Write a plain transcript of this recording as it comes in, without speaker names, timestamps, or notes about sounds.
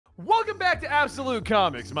Welcome back to Absolute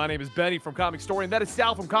Comics. My name is Benny from Comic Story, and that is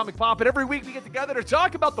Sal from Comic Pop. And every week we get together to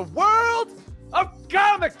talk about the world of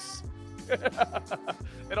comics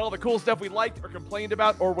and all the cool stuff we liked or complained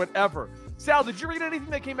about or whatever. Sal, did you read anything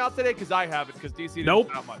that came out today? Because I haven't, because DC didn't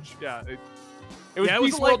come out much. Yeah, it was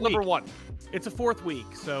Beast World number 1. It's a 4th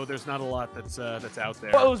week, so there's not a lot that's out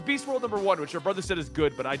there. Well, it was Beast World number 1, which your brother said is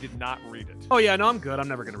good, but I did not read it. Oh yeah, no, I'm good. I'm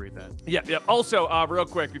never gonna read that. Yeah. Also, real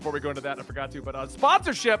quick before we go into that, I forgot to, but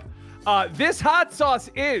sponsorship. This hot sauce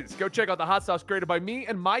is. Go check out the hot sauce created by me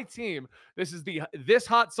and my team. This is the This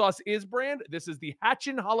Hot Sauce Is brand. This is the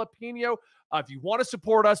Hatchin' Jalapeno. If you want to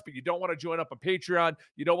support us, but you don't want to join up a Patreon,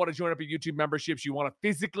 you don't want to join up a YouTube memberships, you want to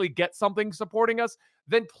physically get something supporting us,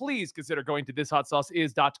 then please consider going to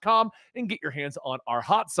thishotsauceis.com and get your hands on our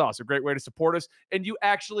hot sauce. A great way to support us, and you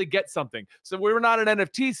actually get something. So we're not an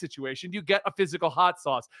NFT situation. You get a physical hot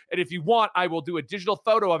sauce. And if you want, I will do a digital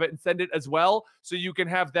photo of it and send it as well, so you can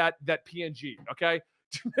have that PNG, okay?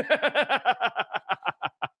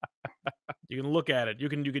 You can look at it. You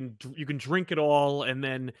can drink it all, and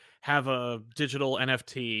then have a digital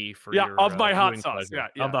NFT for your of my hot sauce. Yeah,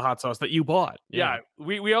 of the hot sauce that you bought. Yeah,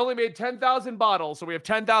 we only made 10,000 bottles, so we have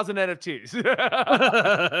 10,000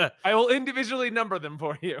 NFTs. I will individually number them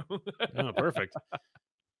for you. Oh, perfect.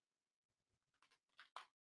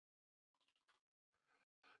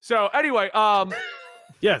 So anyway,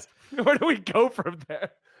 yes. Where do we go from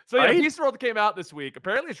there? So yeah, Right? Beast World came out this week.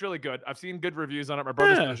 Apparently it's really good. I've seen good reviews on it. My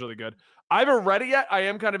brother said it's really good. I haven't read it yet. I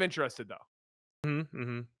am kind of interested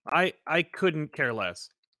though. I couldn't care less.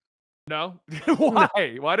 No?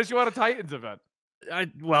 Why? Why does you want a Titans event?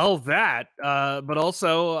 But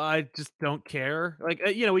also I just don't care. Like,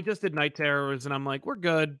 we just did Night Terrors, and I'm like, we're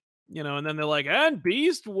good, and then they're like, and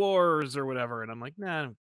Beast Wars or whatever, and I'm like, nah,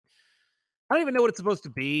 I don't even know what it's supposed to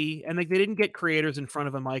be, and like they didn't get creators in front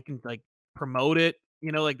of a mic and like promote it.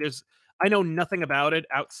 I know nothing about it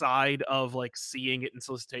outside of like seeing it in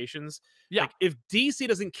solicitations. Yeah. Like, if DC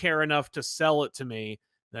doesn't care enough to sell it to me,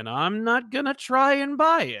 then I'm not gonna try and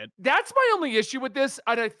buy it. That's my only issue with this.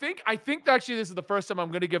 And I think actually this is the first time I'm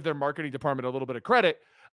going to give their marketing department a little bit of credit.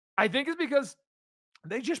 I think it's because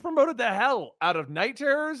they just promoted the hell out of Night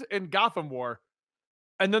Terrors and Gotham War.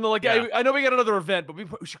 And then they're like, yeah, I know we got another event, but we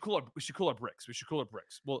should cool our bricks. We should cool our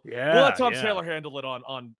bricks. We'll let Tom Taylor handle it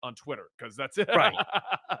on Twitter, because that's it. Right.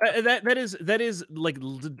 that is like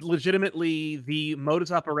legitimately the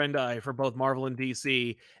modus operandi for both Marvel and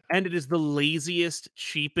DC, and it is the laziest,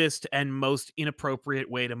 cheapest, and most inappropriate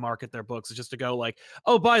way to market their books. Is just to go like,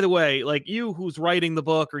 oh, by the way, like, you who's writing the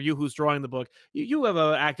book or you who's drawing the book, you have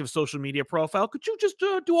an active social media profile. Could you just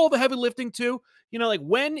do all the heavy lifting too? Like,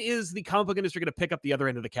 when is the comic book industry going to pick up the other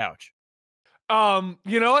end of the couch?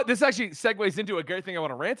 You know what? This actually segues into a great thing I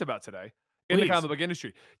want to rant about today in the comic book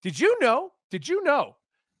industry. Did you know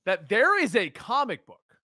that there is a comic book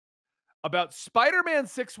about Spider-Man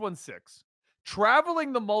 616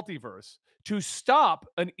 traveling the multiverse to stop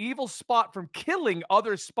an evil Spot from killing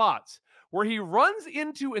other Spots, where he runs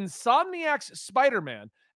into Insomniac's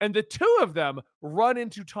Spider-Man, and the two of them run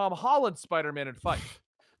into Tom Holland's Spider-Man and fight?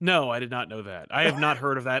 No, I did not know that. I have not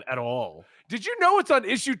heard of that at all. Did you know it's on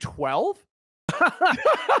issue 12?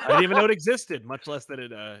 I didn't even know it existed, much less that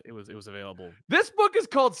it was available. This book is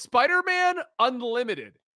called Spider-Man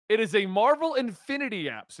Unlimited. It is a Marvel Infinity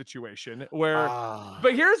app situation where,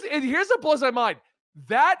 but here's what blows my mind.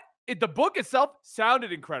 The book itself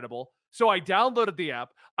sounded incredible. So I downloaded the app.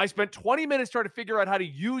 I spent 20 minutes trying to figure out how to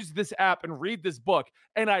use this app and read this book.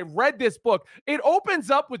 And I read this book. It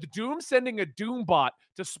opens up with Doom sending a Doom bot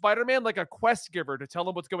to Spider-Man, like a quest giver, to tell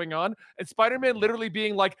him what's going on. And Spider-Man literally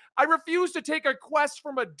being like, I refuse to take a quest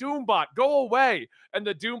from a Doom bot. Go away. And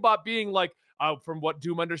the Doom bot being like, from what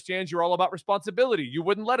Doom understands, you're all about responsibility. You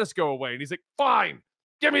wouldn't let us go away. And he's like, fine,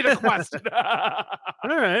 give me the quest. All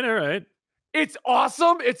right. It's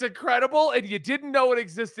awesome. It's incredible. And you didn't know it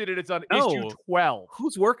existed. And it's on issue 12.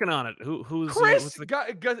 Who's working on it? Who's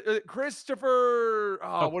Christopher?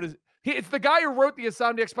 What is it? It's the guy who wrote the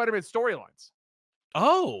Insomniac Spider-Man storylines.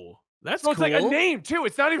 Oh, that's so cool. It's like a name too.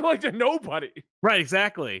 It's not even like a nobody. Right,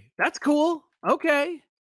 exactly. That's cool. Okay.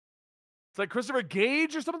 It's like Christopher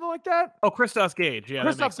Gage or something like that. Oh, Christos Gage. Yeah,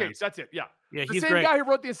 Christos Gage. That's it. Yeah. Yeah, the he's same great. guy who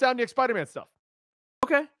wrote the Insomniac Spider-Man stuff.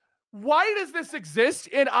 Okay. Why does this exist?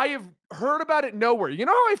 And I have heard about it nowhere. You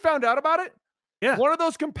know how I found out about it? Yeah. One of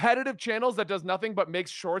those competitive channels that does nothing but makes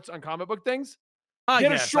shorts on comic book things.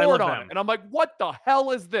 Get a short on it. And I'm like, what the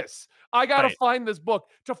hell is this? I got to find this book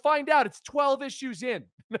to find out it's 12 issues in.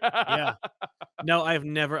 Yeah. No,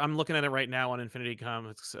 I'm looking at it right now on Infinity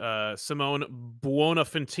Comics. Simone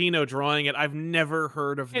Buonafantino drawing it. I've never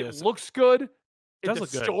heard of this. It looks good. The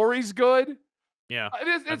story's good. Yeah.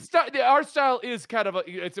 The art style is kind of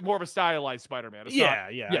it's more of a stylized Spider-Man. It's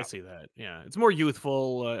not. Yeah, I Yeah. see that. Yeah, it's more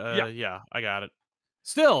youthful. Yeah. Yeah, I got it.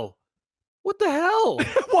 Still, what the hell?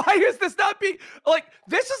 Why is this not being like?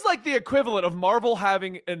 This is like the equivalent of Marvel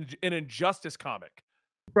having an Injustice comic.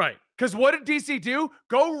 Right. Because what did DC do?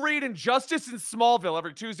 Go read Injustice in Smallville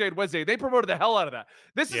every Tuesday and Wednesday. They promoted the hell out of that.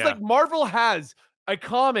 This is Yeah. like Marvel has a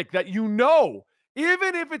comic that even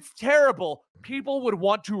if it's terrible, people would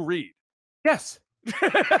want to read. Yes.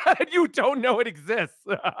 You don't know it exists.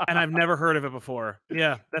 And I've never heard of it before.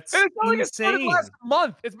 Yeah, that's And it's not like it started insane. last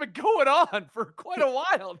month. It's been going on for quite a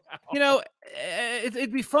while now. You know,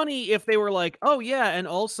 it'd be funny if they were like, "Oh yeah, and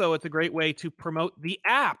also it's a great way to promote the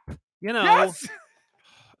app." You know, Yes.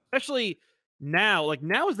 especially now. Like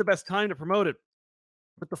now is the best time to promote it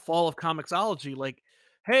with the fall of Comixology. Like,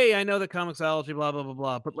 hey, I know that Comixology, blah blah blah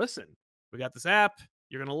blah, but listen, we got this app.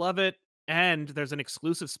 You're gonna love it. And there's an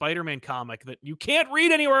exclusive Spider-Man comic that you can't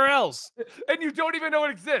read anywhere else. And you don't even know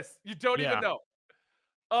it exists. You don't even know.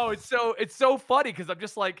 Oh, it's so funny because I'm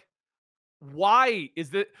just like, why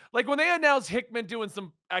is that? Like when they announced Hickman doing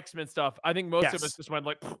some X-Men stuff, I think most of us just went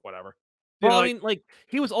like, whatever. Well, I mean, like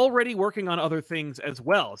he was already working on other things as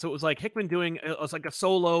well, so it was like Hickman doing was like a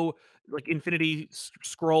solo, like Infinity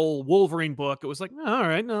Scroll Wolverine book. It was like, oh, all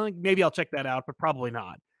right, no, maybe I'll check that out, but probably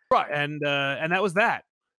not. Right. And that was that.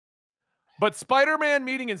 But Spider-Man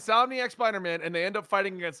meeting Insomniac Spider-Man, and they end up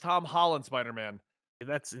fighting against Tom Holland Spider-Man.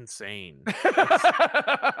 That's insane. That's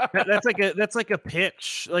like a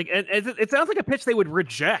pitch. Like it sounds like a pitch they would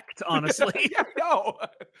reject, honestly. Yeah, no,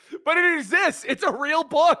 but it exists. It's a real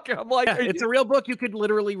book. I'm like, it's a real book you could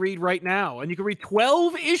literally read right now, and you can read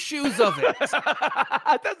 12 issues of it.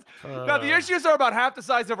 Now the issues are about half the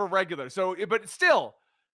size of a regular. So, but still,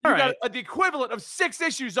 you got the equivalent of 6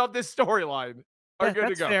 issues of this storyline are good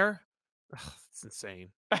to go. That's fair. It's insane.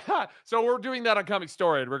 So we're doing that on Comic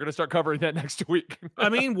Story, and we're going to start covering that next week. I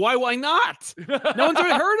mean, why not? No one's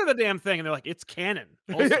even heard of the damn thing, and they're like, it's canon.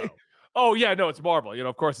 Also. Oh yeah, no, it's Marvel. You know,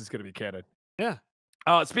 of course it's going to be canon. Yeah.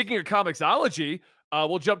 Speaking of Comixology,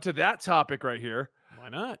 we'll jump to that topic right here. Why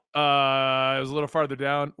not? It was a little farther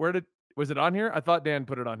down. Was it on here? I thought Dan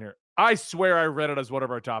put it on here. I swear I read it as one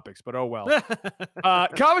of our topics, but oh well.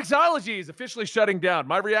 Comixology is officially shutting down.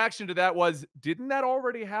 My reaction to that was, didn't that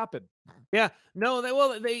already happen? Yeah, no,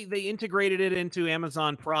 they integrated it into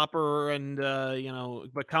Amazon proper, and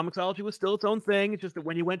but Comixology was still its own thing. It's just that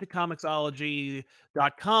when you went to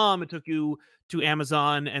Comixology.com, it took you to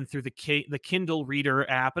Amazon and through the Kindle Reader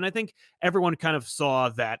app, and I think everyone kind of saw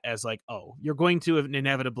that as like, oh, you're going to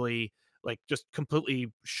inevitably like just completely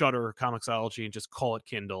shutter Comixology and just call it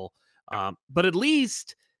Kindle. But at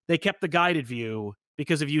least they kept the guided view,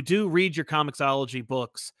 because if you do read your Comixology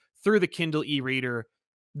books through the Kindle e-reader,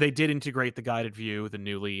 they did integrate the guided view, the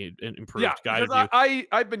newly improved guided view.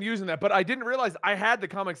 I've been using that, but I didn't realize I had the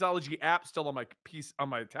Comixology app still on my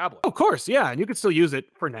tablet. Oh, of course, yeah, and you can still use it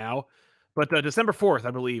for now. But December 4th,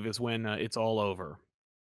 I believe, is when it's all over.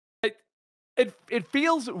 It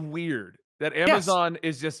feels weird that Amazon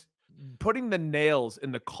is just putting the nails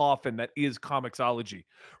in the coffin that is Comixology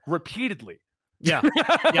repeatedly. Yeah.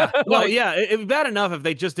 Yeah. Well, yeah, it'd be bad enough if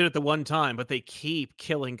they just did it the one time, but they keep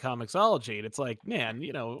killing Comixology. And it's like, man,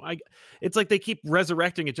 it's like they keep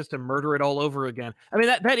resurrecting it just to murder it all over again. I mean,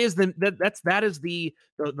 that is the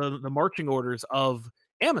marching orders of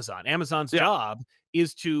Amazon. Amazon's job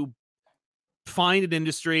is to find an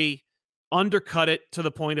industry, undercut it to the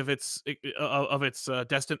point of its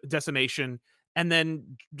decimation, and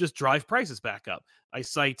then just drive prices back up. I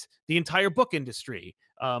cite the entire book industry.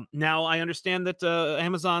 Now I understand that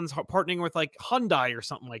Amazon's partnering with like Hyundai or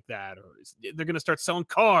something like that, or they're going to start selling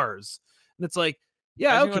cars. And it's like,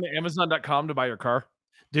 yeah, okay. Go to Amazon.com to buy your car,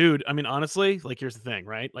 dude. I mean, honestly, like here's the thing,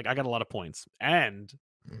 right? Like I got a lot of points, and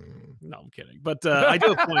no, I'm kidding, but I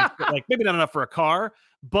do have points, but, like maybe not enough for a car,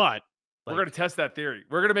 but. We're gonna test that theory.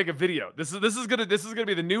 We're gonna make a video. This is gonna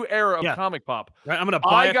be the new era of comic pop. Right, I'm gonna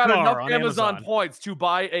buy a car enough on Amazon points to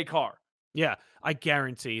buy a car. Yeah, I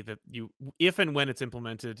guarantee that if and when it's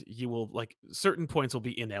implemented, you will like certain points will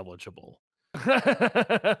be ineligible.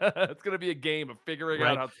 It's gonna be a game of figuring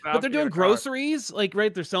out how. But they're doing groceries, like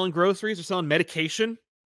they're selling groceries, they're selling medication.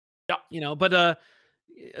 Yeah, but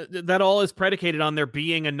that all is predicated on there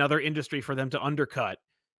being another industry for them to undercut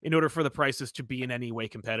in order for the prices to be in any way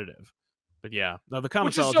competitive. But yeah, no, the Comixology,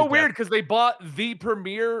 which is so weird because they bought the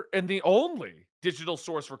premier and the only digital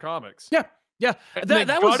source for comics. Yeah.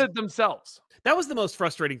 That was themselves. That was the most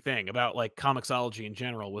frustrating thing about like Comixology in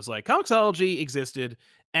general, was like Comixology existed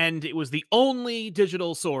and it was the only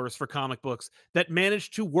digital source for comic books that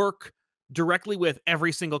managed to work directly with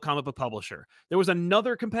every single comic book publisher. There was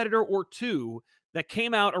another competitor or two that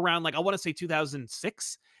came out around, like, I want to say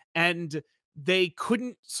 2006, and they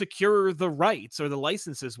couldn't secure the rights or the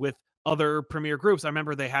licenses with other premier groups. I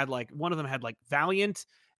remember they had like one of them had like Valiant,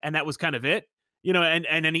 and that was kind of it, and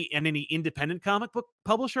any independent comic book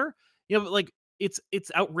publisher, but like it's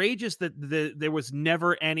outrageous that there was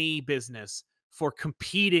never any business for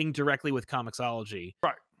competing directly with Comixology,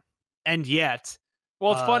 Right. and yet,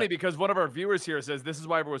 Well, it's uh, funny because one of our viewers here says this is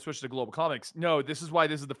why everyone switched to Global Comics. No, this is why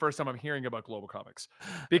this is the first time I'm hearing about Global Comics,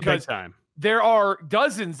 big because time. there are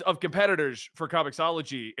dozens of competitors for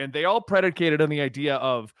Comixology, and they all predicated on the idea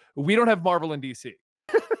of we don't have Marvel and DC.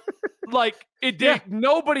 Like Yeah.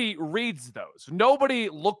 nobody reads those. Nobody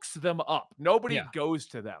looks them up. Nobody Yeah. goes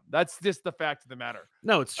to them. That's just the fact of the matter.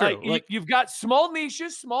 No, it's true. Like, You've got small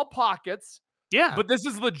niches, small pockets. yeah. But this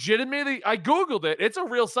is legitimately, I Googled it. It's a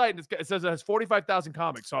real site. And it says it has 45,000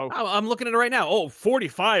 comics. So I'm looking at it right now. Oh,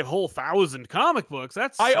 45 whole thousand comic books.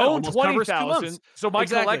 That I own almost covers 2 20,000. months. So my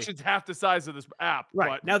Exactly. collection's half the size of this app.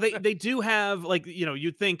 Right. But Now they do have, like,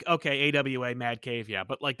 you'd think, okay, AWA, Mad Cave, yeah,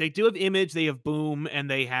 but like they do have Image, they have Boom, and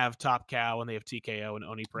they have Top Cow, and they have TKO and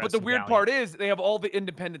Oni Press. But the and weird Valiant. part is they have all the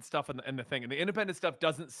independent stuff in the thing. And the independent stuff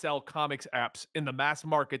doesn't sell comics apps in the mass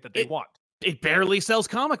market that they want. It barely sells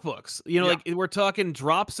comic books. Yeah. Like we're talking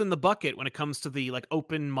drops in the bucket when it comes to the like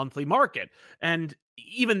open monthly market. And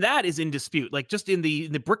even that is in dispute. Like just in the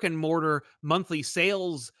brick and mortar monthly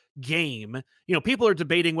sales game, people are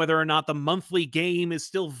debating whether or not the monthly game is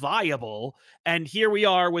still viable. And here we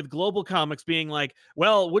are with Global Comics being like,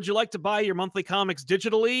 well, would you like to buy your monthly comics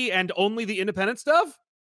digitally and only the independent stuff?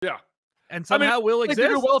 Yeah. And somehow will They exist.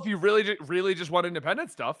 do well if you really just want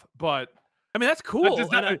independent stuff, but I mean, that's cool.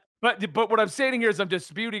 But what I'm saying here is I'm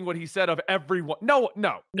disputing what he said of everyone. No,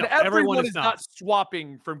 everyone everyone is is not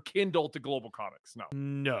swapping from Kindle to Global Comics.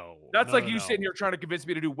 No, that's like you sitting here trying to convince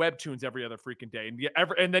me to do webtoons every other freaking day,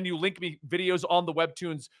 and then you link me videos on the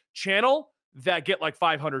webtoons channel that get like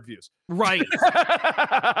 500 views. Right.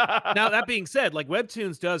 Now that being said, like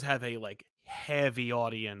webtoons does have a like heavy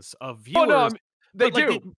audience of viewers. Oh no, they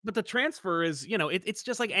do. But the transfer is, it's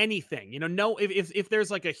just like anything. No, if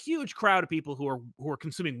there's like a huge crowd of people who are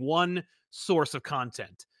consuming one source of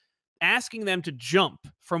content, asking them to jump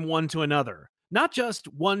from one to another, not just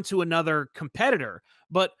one to another competitor,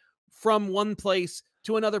 but from one place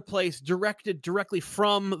to another place directed directly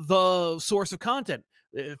from the source of content.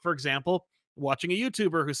 For example, watching a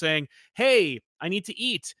YouTuber who's saying, hey, I need to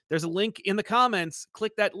eat. There's a link in the comments.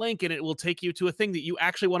 Click that link and it will take you to a thing that you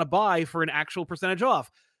actually want to buy for an actual percentage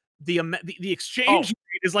off. The exchange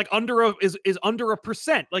rate is like under a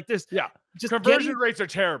percent. Like this. Yeah. Just conversion rates are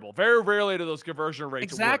terrible. Very rarely do those conversion rates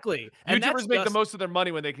exactly. work. And YouTubers make the most of their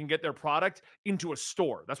money when they can get their product into a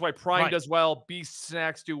store. That's why Prime does well, Beast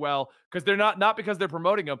Snacks do well, because they're not because they're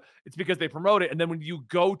promoting them. It's because they promote it. And then when you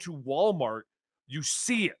go to Walmart, you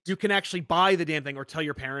see it. You can actually buy the damn thing or tell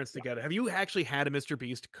your parents to get it. Have you actually had a Mr.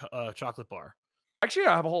 Beast chocolate bar? Actually,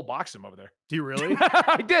 I have a whole box of them over there. Do you really?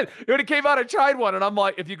 I did. When it came out, I tried one, and I'm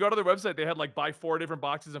like, if you go to their website, they had like buy 4 different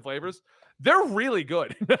boxes and flavors. They're really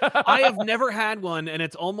good. I have never had one, and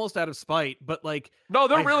it's almost out of spite, but like, no,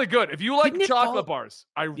 they're really good. If you like chocolate bars,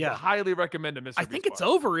 I Yeah. highly recommend a Mr. I Beast think bar. it's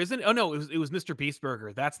over, isn't it? Oh no, it was Mr. Beast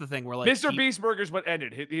Burger. That's the thing where like Mr. Beast Burger's what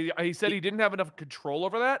ended. He said he didn't have enough control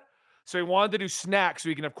over that, so he wanted to do snacks so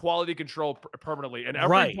he can have quality control permanently. And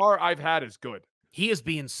every bar I've had is good. He is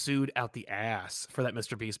being sued out the ass for that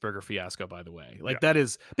Mr. Beast Burger fiasco, by the way. Like that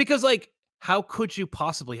is because like how could you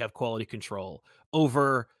possibly have quality control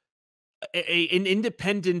over an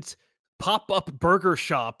independent pop-up burger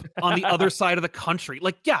shop on the other side of the country?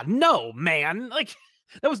 Like, yeah, no, man. Like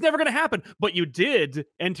that was never going to happen. But you did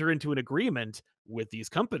enter into an agreement with these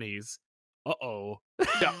companies. Uh-oh.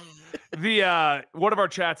 Yeah. The one of our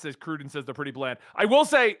chats says Cruden says they're pretty bland. I will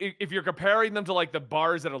say if you're comparing them to like the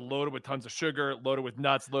bars that are loaded with tons of sugar, loaded with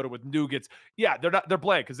nuts, loaded with nougats, yeah, they're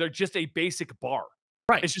bland because they're just a basic bar.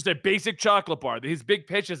 Right. It's just a basic chocolate bar. His big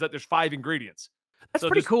pitch is that there's 5 ingredients. That's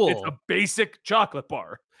pretty cool. It's a basic chocolate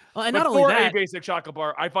bar. Well, and not only that, a basic chocolate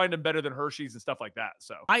bar, I find them better than Hershey's and stuff like that.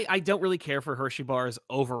 So I don't really care for Hershey bars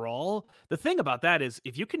overall. The thing about that is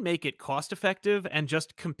if you can make it cost effective and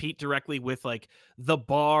just compete directly with like the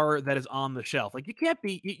bar that is on the shelf, like you can't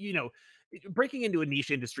be, breaking into a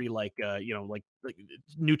niche industry like, like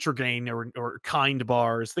Nutrigrain or Kind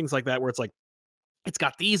bars, things like that, where it's like, it's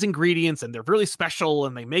got these ingredients and they're really special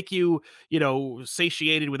and they make you,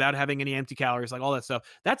 satiated without having any empty calories, like all that stuff.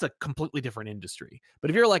 That's a completely different industry.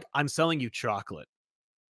 But if you're like, I'm selling you chocolate,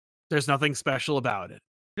 there's nothing special about it.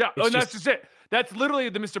 Yeah, and that's just it. That's literally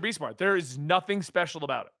the Mr. Beast bar. There is nothing special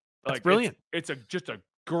about it. That's brilliant. It's just a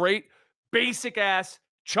great basic ass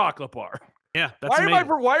chocolate bar. Yeah, that's amazing.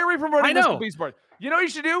 Why are we promoting I this to know. Beast Mart? You know what you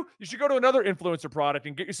should do? You should go to another influencer product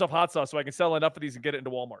and get yourself hot sauce so I can sell enough of these and get it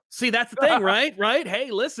into Walmart. See, that's the thing, right? Right?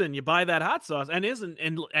 Hey, listen, you buy that hot sauce and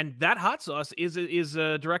that hot sauce is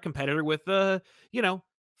a direct competitor with you know,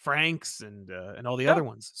 Frank's and all the Yeah. other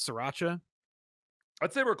ones. Sriracha.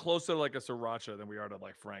 I'd say we're closer to like a sriracha than we are to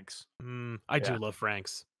like Frank's. I Yeah. do love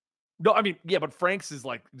Frank's. No, I mean, yeah, but Frank's is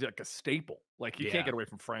like a staple. Like you Yeah. can't get away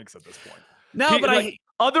from Frank's at this point. No, but Like,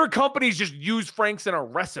 other companies just use Frank's in a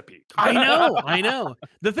recipe. I know.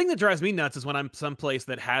 The thing that drives me nuts is when I'm someplace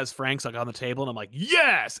that has Frank's like on the table and I'm like,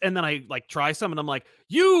 yes, and then I like try some and I'm like,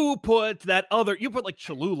 you put like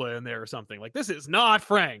Cholula in there or something. Like this is not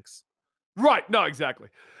Frank's. Right. No, exactly.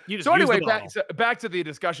 You just So use the anyway, bottle. back to the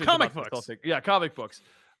discussion. Comic books. Yeah, comic books.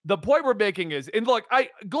 The point we're making is, and look,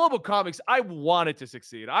 Global Comics, I want it to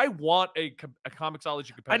succeed. I want a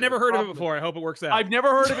Comixology competitor. I never heard of it before. I hope it works out. I've never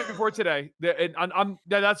heard of it before today.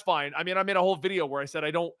 That's fine. I mean, I made a whole video where I said I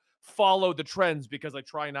don't follow the trends because I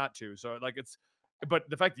try not to. So like but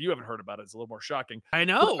the fact that you haven't heard about it is a little more shocking. I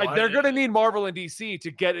know. They're going to need Marvel and DC to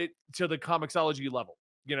get it to the Comixology level.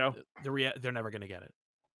 You know, they're never going to get it.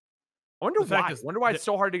 I wonder why it's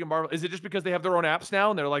so hard to get Marvel. Is it just because they have their own apps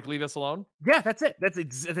now and they're like, leave us alone? Yeah, that's it. That's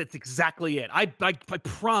exactly it. I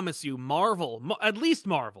promise you, Marvel, at least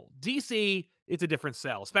Marvel, DC, it's a different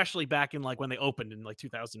sell, especially back in like when they opened in like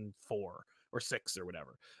 2004 or 6 or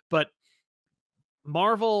whatever. But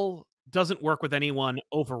Marvel doesn't work with anyone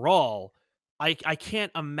overall. I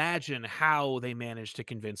can't imagine how they managed to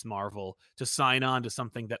convince Marvel to sign on to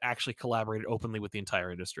something that actually collaborated openly with the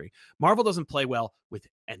entire industry. Marvel doesn't play well with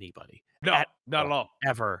anybody. No, not at all.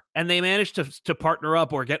 Ever. And they managed to partner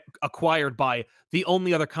up or get acquired by the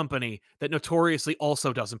only other company that notoriously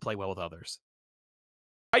also doesn't play well with others.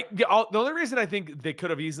 The only reason I think they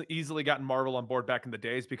could have easily gotten Marvel on board back in the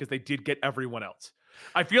day is because they did get everyone else.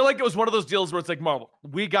 I feel like it was one of those deals where it's like, Marvel,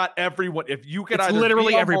 we got everyone. If you could either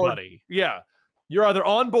literally be on everybody. Board, yeah. You're either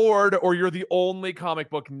on board or you're the only comic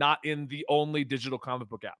book not in the only digital comic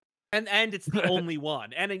book app. And it's the only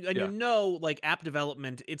one. And Yeah. you know, like app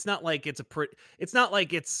development, it's not like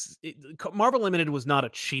Marvel Limited was not a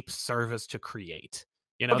cheap service to create.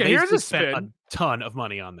 You know, Okay, they here's a spent a spin. ton of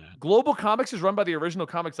money on that. Global Comics is run by the original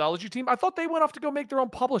Comixology team. I thought they went off to go make their own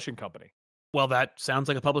publishing company. Well, that sounds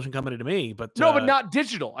like a publishing company to me, but No, but not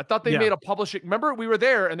digital. I thought they yeah. made a publishing. Remember, we were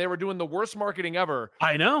there and they were doing the worst marketing ever.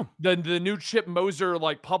 I know. The new Chip Moser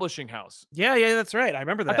like publishing house. Yeah, that's right. I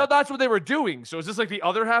remember that. I thought that's what they were doing. So is this like the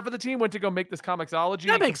other half of the team went to go make this Comixology?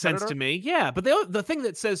 That makes sense to me. Yeah, but the thing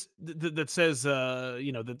that says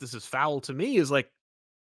you know, that this is foul to me is like,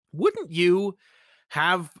 wouldn't you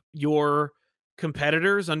have your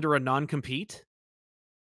competitors under a non-compete?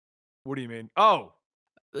 What do you mean? Oh,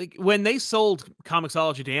 like when they sold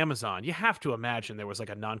Comixology to Amazon, you have to imagine there was like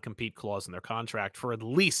a non-compete clause in their contract for at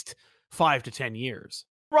least 5 to 10 years.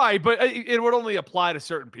 Right, but it would only apply to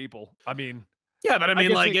certain people. I mean, yeah, but I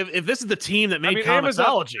mean, like if this is the team that made Comixology,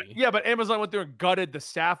 Amazon, yeah, but Amazon went through and gutted the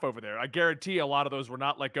staff over there. I guarantee a lot of those were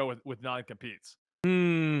not let go with non-competes.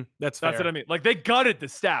 That's fair. What I mean. Like they gutted the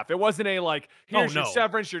staff. It wasn't a like, here's your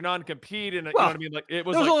severance, your non-compete, and you know what I mean. Like it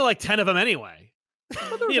was. There was only like 10 of them anyway.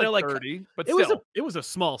 Well, you know, like 30, but it was a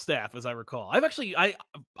small staff, as I recall.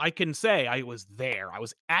 I can say I was there. I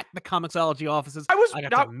was at the Comixology offices. I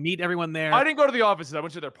got to meet everyone there. I didn't go to the offices. I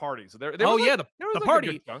went to their parties. The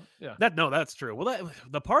party. Yeah, that's true. Well,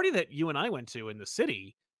 the party that you and I went to in the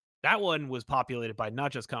city, that one was populated by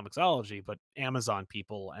not just Comixology, but Amazon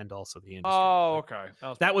people and also the industry. Oh, okay.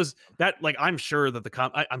 Like I'm sure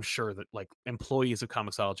that I'm sure that like employees of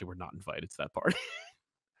Comixology were not invited to that party.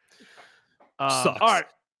 Sucks. All right.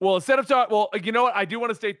 Well, instead of talking, you know what? I do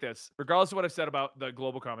want to state this, regardless of what I've said about the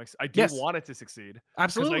Global Comics. I do want it to succeed.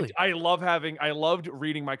 Absolutely. I loved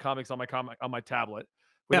reading my comics on my tablet.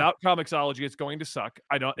 Without Comixology, it's going to suck.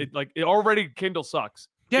 It already Kindle sucks.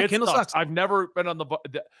 Yeah, Kindle sucks. I've never been on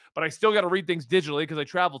but I still got to read things digitally because I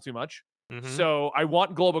travel too much. So I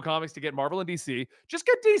want Global Comics to get Marvel and DC. Just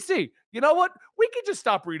get DC. You know what? We could just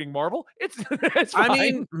stop reading Marvel. It's fine. I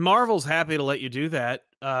mean, Marvel's happy to let you do that.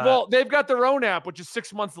 Well, they've got their own app, which is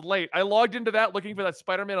 6 months late. I logged into that looking for that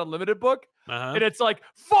Spider-Man Unlimited book, and it's like,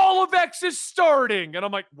 Fall of X is starting. And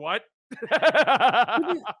I'm like, what?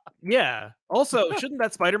 Yeah. Also, shouldn't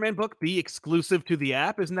that Spider-Man book be exclusive to the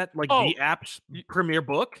app? Isn't that like the app's premiere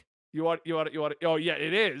book? You want oh yeah,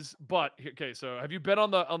 it is. But okay, so have you been on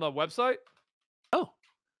the website? Oh.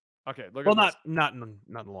 Okay, look well, at not in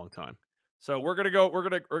a long time. So we're gonna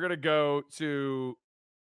go to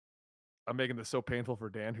I'm making this so painful for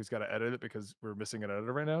Dan, who's got to edit it because we're missing an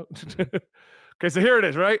editor right now. Okay, so here it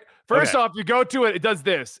is, right? First off, you go to it, it does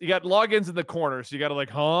this. You got logins in the corner, so you got to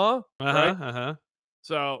like, right?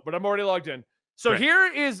 So, but I'm already logged in. So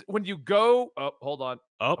here is when you go. Oh, hold on.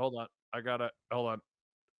 Hold on. Hold on.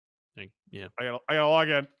 Yeah. I gotta log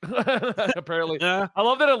in. Apparently. I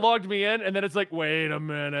love that it logged me in, and then it's like, wait a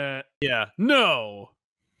minute. Yeah. No.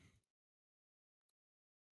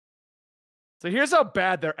 So here's how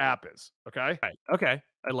bad their app is. Okay. Right. Okay.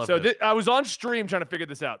 I love so this. I was on stream trying to figure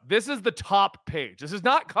this out. This is the top page. This is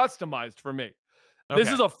not customized for me. This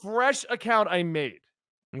is a fresh account I made.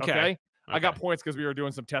 Okay. I got points because we were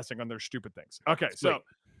doing some testing on their stupid things. Okay. Sweet.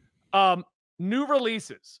 So new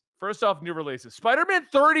releases. First off, new releases. Spider-Man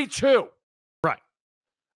 32. Right.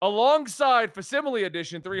 Alongside Facsimile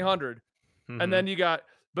Edition 300. And then you got,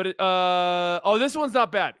 but this one's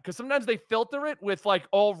not bad because sometimes they filter it with like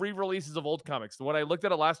all re-releases of old comics. When I looked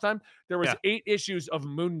at it last time, there was 8 issues of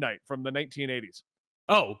Moon Knight from the 1980s.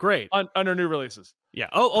 Oh, great. Under new releases. Yeah.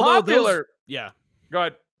 Oh, although Popular. Go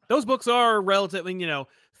ahead. Those books are relatively,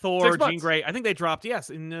 Thor, Jean Grey. I think they dropped,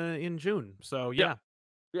 in June. So yeah.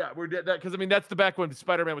 Yeah, we did that because I mean that's the back when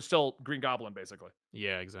Spider-Man was still Green Goblin, basically.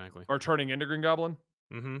 Yeah, exactly. Or turning into Green Goblin.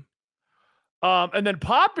 Mm-hmm. And then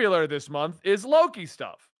popular this month is Loki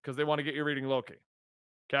stuff because they want to get you reading Loki.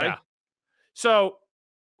 Okay. Yeah. So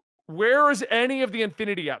where is any of the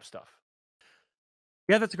Infinity app stuff?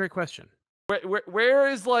 Yeah, that's a great question. Where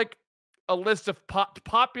is like a list of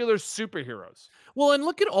popular superheroes? Well, and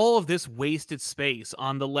look at all of this wasted space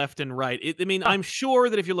on the left and right. I'm sure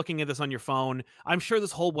that if you're looking at this on your phone, I'm sure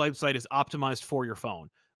this whole website is optimized for your phone.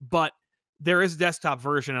 But there is a desktop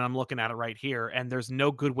version, and I'm looking at it right here, and there's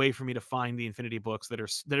no good way for me to find the Infinity books that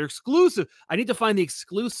are exclusive. I need to find the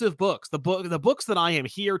exclusive books, the books that I am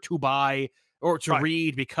here to buy or to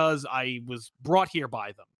read because I was brought here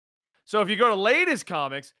by them. So if you go to latest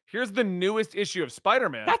comics, here's the newest issue of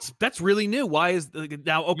Spider-Man. That's really new. Why is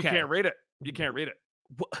now okay? You can't read it. You can't read it.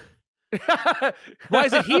 Why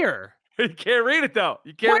is it here? You can't read it though.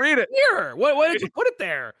 You can't read it here. Why did you put it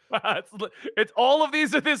there? It's all of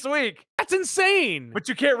these are this week. That's insane. But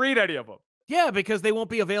you can't read any of them. Yeah, because they won't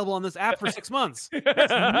be available on this app for 6 months.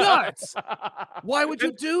 That's nuts. Why would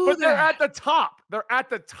you do that? They're at the top. They're at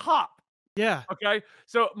the top. Yeah. Okay.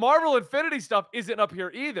 So Marvel Infinity stuff isn't up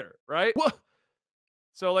here either, right? What?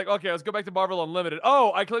 So like, okay, let's go back to Marvel Unlimited.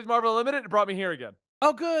 Oh, I clicked Marvel Unlimited. It brought me here again.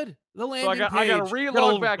 Oh, good. The landing page. I got to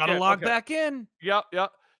re-log back in. Gotta log back in. Yep.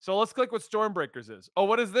 So let's click what Stormbreakers is. Oh,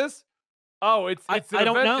 what is this? Oh, it's I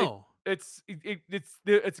don't know. It's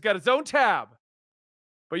got its own tab,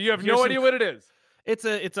 but you have no idea what it is. It's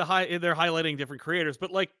a high. They're highlighting different creators, but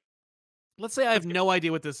like, let's say I have no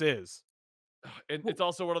idea what this is. It's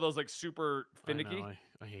also one of those like super finicky.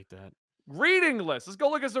 I hate that. Reading list. Let's go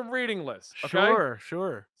look at some reading lists. Okay?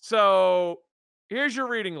 Sure. So here's your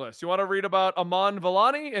reading list. You want to read about Aman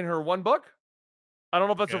Vellani in her one book? I don't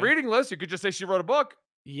know if that's a reading list. You could just say she wrote a book.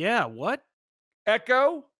 Yeah, what?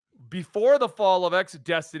 Echo, Before the Fall of X,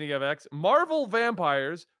 Destiny of X, Marvel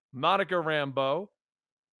Vampires, Monica Rambeau,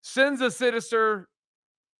 Sins of Sinister,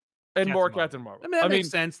 and more Captain Marvel. I mean, that makes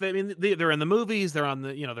sense. They're in the movies. They're on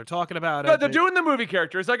the, they're talking about it. They're doing the movie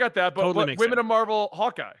characters. I got that. But totally Women of Marvel,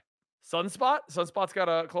 Hawkeye. Sunspot's got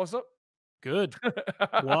a close-up. Good.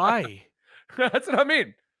 Why? That's what I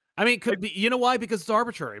mean. Could be, you know why? Because it's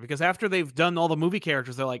arbitrary. Because after they've done all the movie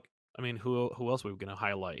characters, they're like, who else are we going to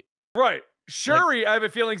highlight? Right. Shuri, I have a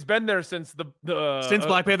feeling, has been there since since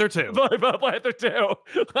Black Panther 2. Black Panther 2.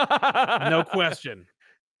 No question.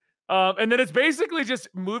 And then it's basically just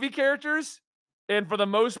movie characters. And for the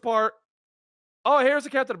most part, here's a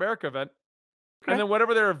Captain America event. Okay. And then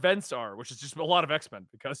whatever their events are, which is just a lot of X-Men.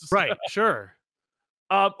 Right, sure.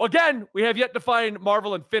 Again, we have yet to find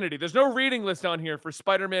Marvel Infinity. There's no reading list on here for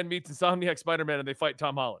Spider-Man meets Insomniac Spider-Man and they fight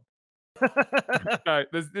Tom Holland.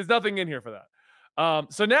 There's nothing in here for that.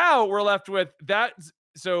 So now we're left with that.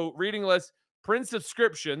 So reading list, print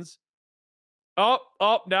subscriptions. Now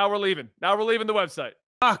we're leaving. Now we're leaving the website.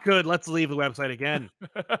 Good. Let's leave the website again.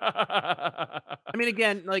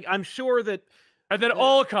 Again, like I'm sure that. And then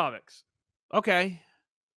all comics. Okay.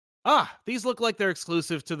 These look like they're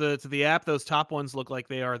exclusive to the app. Those top ones look like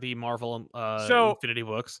they are the Marvel Infinity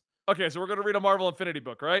books. Okay, so we're gonna read a Marvel Infinity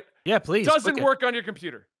book, right? Yeah, please. Doesn't work on your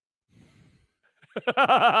computer. And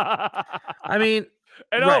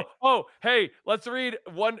right. Hey, let's read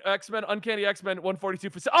one X-Men, Uncanny X-Men 142.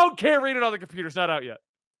 Can't read it on the computer. It's not out yet.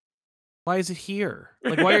 Why is it here?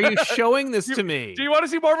 Like, why are you showing this to me? Do you want to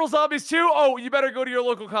see Marvel Zombies 2? You better go to your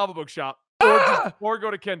local comic book shop or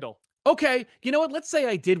go to Kindle. Okay, you know what? Let's say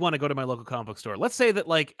I did want to go to my local comic book store. Let's say that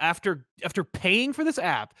like after paying for this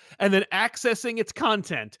app and then accessing its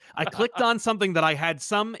content, I clicked on something that I had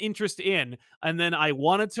some interest in and then I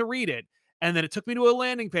wanted to read it and then it took me to a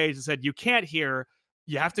landing page that said you can't here,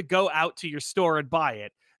 you have to go out to your store and buy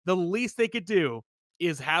it. The least they could do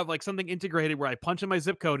is have like something integrated where I punch in my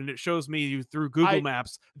zip code and it shows me through Google I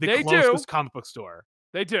Maps the They do. closest comic book store.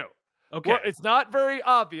 They do. Well, Okay. it's not very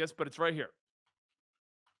obvious, but it's right here.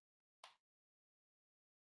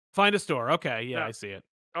 Find a store. Okay, yeah, Yeah. I see it.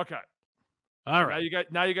 Okay. All So right.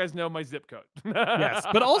 now you guys know my zip code. Yes,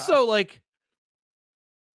 but also like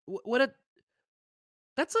what a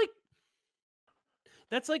that's like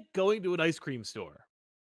that's like going to an ice cream store,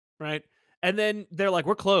 right? And then they're like,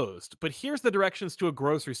 "We're closed, but here's the directions to a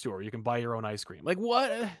grocery store. You can buy your own ice cream." Like,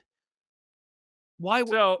 what? Why are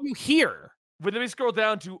So you here? but let me scroll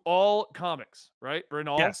down to all comics, right? We're in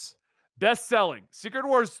all Yes. best selling. Secret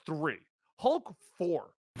Wars 3, Hulk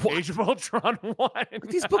 4, What? Age of Ultron 1.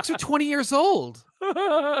 These books are 20 years old. What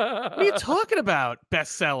are you talking about?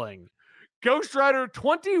 Best selling. Ghost Rider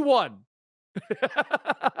 21.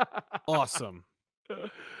 Awesome.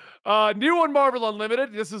 New on Marvel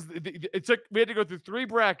Unlimited. This is it took we had to go through 3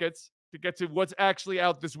 brackets to get to what's actually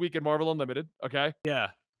out this week in Marvel Unlimited. Okay.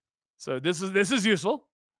 Yeah. So this is useful.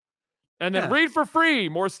 And then Yeah. read for free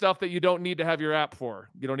more stuff that you don't need to have your app for.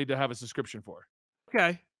 You don't need to have a subscription for.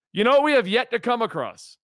 Okay. You know what we have yet to come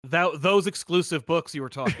across? Those exclusive books you were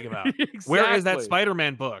talking about. Where is that Exactly.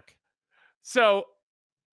 Spider-Man book? So,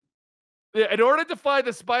 in order to find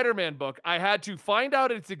the Spider-Man book, I had to find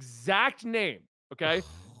out its exact name, okay?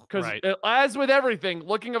 Because Right. as with everything,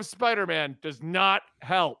 looking up Spider-Man does not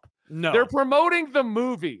help. No. They're promoting the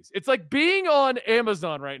movies. It's like being on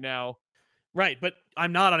Amazon right now. Right, but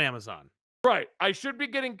I'm not on Amazon. Right. I should be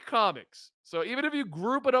getting comics. So even if you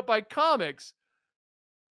group it up by comics,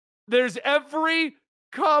 there's every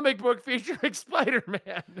comic book featuring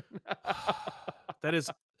Spider-Man. That is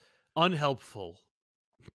unhelpful.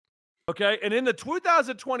 Okay. And in the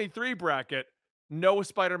 2023 bracket, no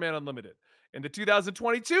Spider-Man Unlimited. In the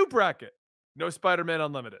 2022 bracket, no Spider-Man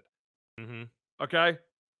Unlimited. Mhm. Okay.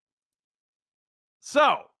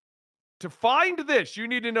 So to find this, you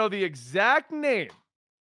need to know the exact name.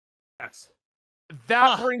 Yes.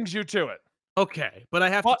 That brings you to it. Okay, but I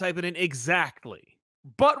have to type it in exactly.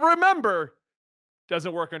 But remember,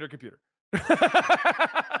 doesn't work on your computer.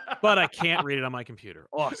 But I can't read it on my computer.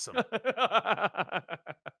 Awesome.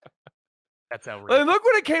 That's outrageous. And look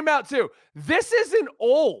when it came out too. This isn't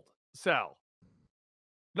old, Sal.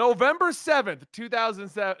 November 7th,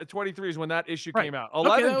 2023 is when that issue came out.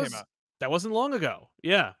 11 came out. That wasn't long ago.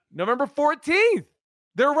 Yeah. November 14th.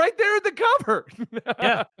 They're right there at the cover.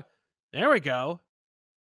 Yeah. There we go.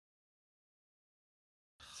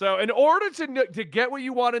 So in order to get what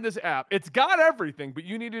you want in this app, it's got everything, but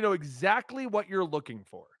you need to know exactly what you're looking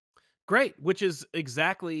for. Great, which is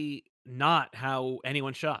exactly not how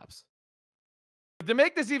anyone shops. But to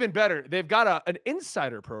make this even better, they've got an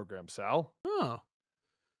insider program, Sal. Oh.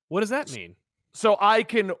 What does that mean? So I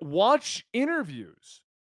can watch interviews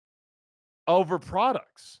over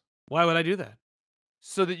products. Why would I do that?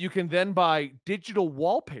 So that you can then buy digital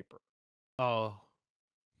wallpaper. Oh.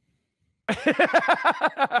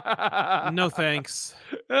 No thanks.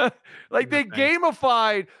 Like they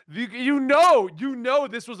gamified, you know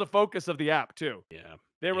this was a focus of the app too. Yeah.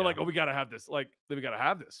 They were like, "Oh, we got to have this. Like, we got to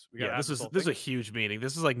have this. We got to have this this is a huge meeting.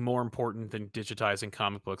 This is like more important than digitizing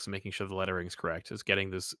comic books and making sure the lettering is correct. Is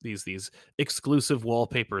getting these exclusive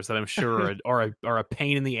wallpapers that I'm sure are a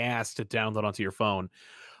pain in the ass to download onto your phone.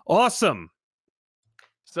 Awesome.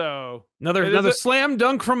 So another slam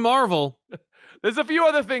dunk from Marvel. There's a few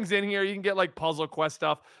other things in here. You can get like puzzle quest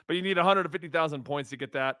stuff, but you need 150,000 points to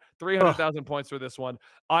get that. 300,000 points for this one.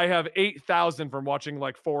 I have 8,000 from watching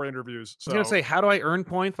like 4 interviews. So I was gonna say, how do I earn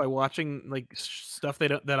points by watching like stuff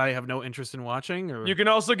that I have no interest in watching? Or you can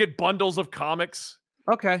also get bundles of comics.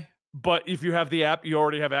 Okay, but if you have the app, you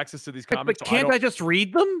already have access to these comics. But can't I just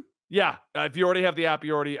read them? Yeah, if you already have the app,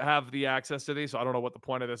 you already have the access to these. So I don't know what the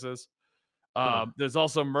point of this is. There's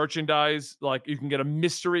also merchandise, like you can get a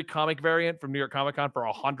mystery comic variant from New York Comic Con for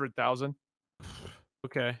 100,000.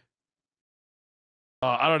 Okay.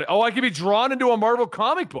 I don't know. Oh, I can be drawn into a Marvel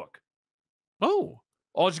comic book. Oh.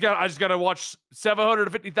 I just got to watch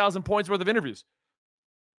 750,000 points worth of interviews.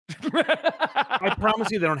 I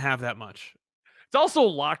promise you, they don't have that much. It's also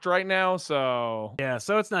locked right now, so yeah,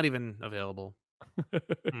 so it's not even available.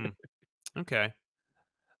 Okay.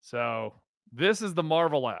 So this is the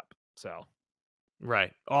Marvel app, Sal.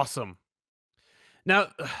 Right. Awesome. Now,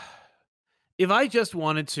 if I just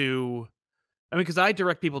wanted to I mean, because I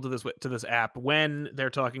direct people to this app when they're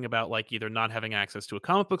talking about like either not having access to a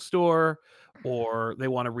comic book store or they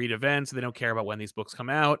want to read events. They don't care about when these books come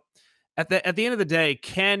out. At the end of the day,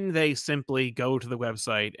 can they simply go to the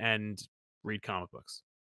website and read comic books?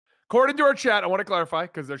 According to our chat, I want to clarify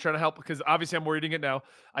because they're trying to help because obviously I'm reading it now.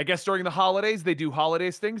 I guess during the holidays, they do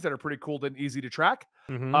holidays things that are pretty cool and easy to track.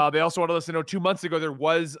 Mm-hmm. They also want to let us know 2 months ago, there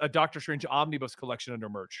was a Doctor Strange omnibus collection under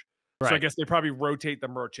merch. So I Right. guess they probably rotate the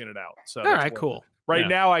merch in and out. So All that's right. worth it. Cool. Right Yeah.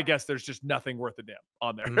 now, I guess there's just nothing worth a damn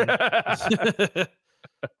on there. Mhm.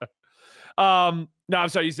 No, I'm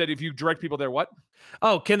sorry. You said if you direct people there, what?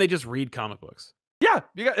 Oh, can they just read comic books? Yeah,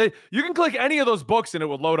 you can click any of those books and it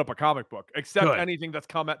will load up a comic book, except Good. anything that's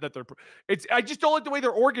comment that they're. It's I just don't like the way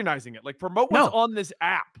they're organizing it. Like promote what's No. on this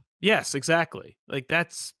app. Yes, exactly. Like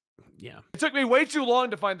that's yeah. It took me way too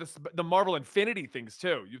long to find the Marvel Infinity things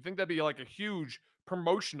too. You'd think that'd be like a huge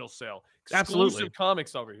promotional sale, exclusive Absolutely.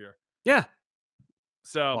 comics over here. Yeah.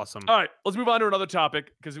 So Awesome. All right, let's move on to another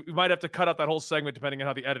topic because we might have to cut out that whole segment depending on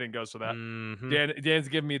how the editing goes for that. Mhm. Dan's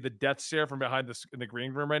giving me the death stare from behind this in the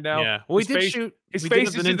green room right now. Yeah. Well, we His did face, shoot. His we did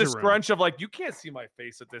face it is in in the the ninja room. scrunch of like, you can't see my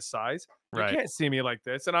face at this size. You Right. can't see me like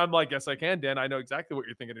this. And I'm like, yes, I can, Dan. I know exactly what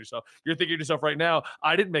you're thinking to yourself. You're thinking to yourself right now,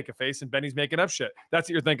 I didn't make a face and Benny's making up shit. That's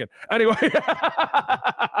what you're thinking. Anyway,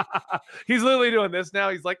 he's literally doing this now.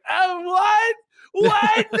 He's like, oh, what?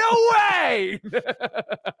 What? No way.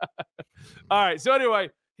 All right. So anyway,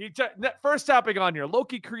 first topic on here.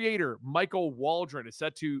 Loki creator Michael Waldron is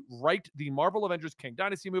set to write the Marvel Avengers King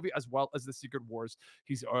Dynasty movie as well as the Secret Wars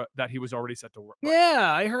that he was already set to work.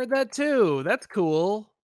 Yeah, I heard that too. That's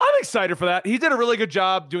cool. I'm excited for that. He did a really good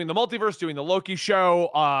job doing the multiverse, doing the Loki show.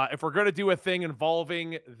 If we're going to do a thing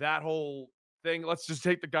involving that whole thing, let's just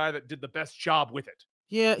take the guy that did the best job with it.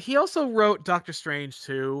 Yeah, he also wrote Doctor Strange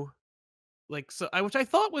too. Like so, which I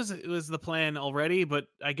thought was the plan already, but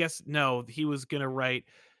I guess no, he was gonna write.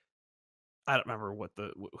 I don't remember what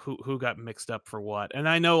who got mixed up for what. And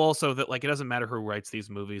I know also that like it doesn't matter who writes these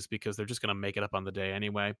movies because they're just gonna make it up on the day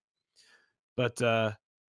anyway. But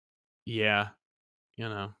yeah, you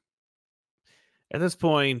know, at this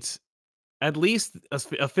point, at least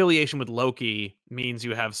affiliation with Loki means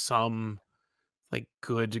you have some like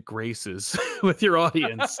good graces with your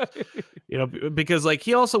audience. You know, because like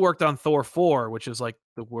he also worked on Thor 4, which is like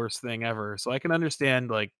the worst thing ever. So I can understand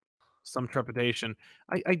like some trepidation.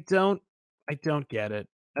 I don't get it.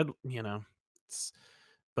 You know, it's,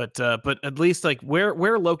 but at least like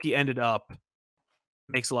where Loki ended up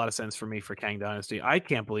makes a lot of sense for me for Kang Dynasty. I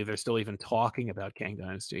can't believe they're still even talking about Kang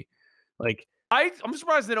Dynasty. Like I'm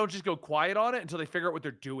surprised they don't just go quiet on it until they figure out what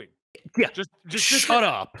they're doing. yeah, Just shut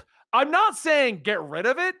up. I'm not saying get rid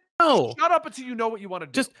of it. No, Shut up until you know what you want to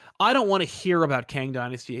do. just I don't want to hear about Kang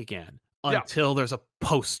Dynasty again until there's a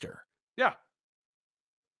poster. Yeah.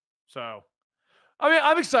 So, I mean,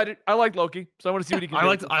 I'm excited. I like Loki, so I want to see what he can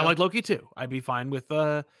do. I like Loki too. I'd be fine with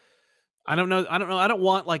I don't know. I don't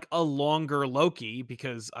want like a longer Loki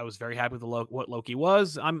because I was very happy with what Loki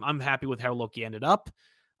was. I'm happy with how Loki ended up.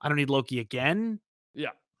 I don't need Loki again.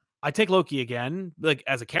 Yeah. I take Loki again, like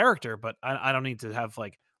as a character, but I don't need to have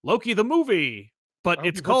like Loki the movie. But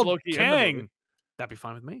it's called Loki Kang. That'd be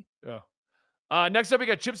fine with me. Yeah. Next up, we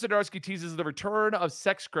got Chip Zdarsky teases the return of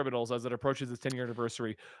Sex Criminals as it approaches its 10-year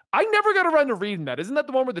anniversary. I never got around to reading that. Isn't that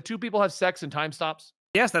the one where the two people have sex and time stops?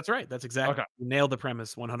 Yes, that's right. That's exactly. Okay. You nailed the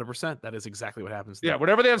premise 100%. That is exactly what happens. Yeah,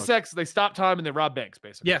 whenever they have sex, they stop time and they rob banks,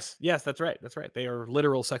 basically. Yes, that's right. That's right. They are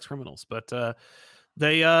literal sex criminals. But I'm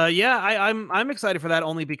excited for that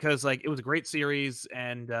only because like it was a great series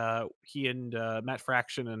and he and Matt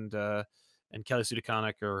Fraction and Kelly Sue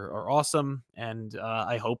DeConnick are awesome and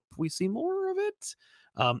I hope we see more of it.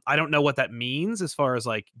 I don't know what that means as far as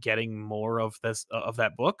like getting more of this of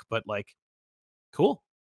that book, but like cool.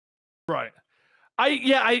 Right.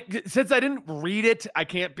 I since I didn't read it, I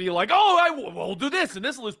can't be like, oh, we'll do this and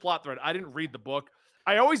this loose plot thread. I didn't read the book.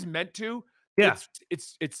 I always meant to. Yeah.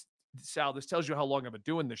 It's Sal, this tells you how long I've been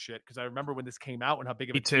doing this shit because I remember when this came out and how big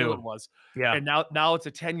of Me a deal too. it was. Yeah. And now it's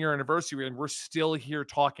a 10-year anniversary and we're still here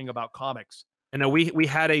talking about comics. And we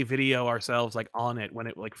had a video ourselves like on it when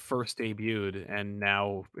it like first debuted, and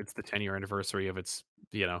now it's the 10-year anniversary of its,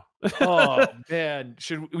 you know. Oh man,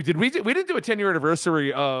 we didn't do a 10-year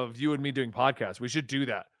anniversary of you and me doing podcasts. We should do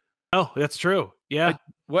that. Oh, that's true. Yeah.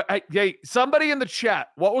 Hey, somebody in the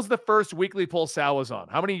chat, what was the first weekly poll Sal was on?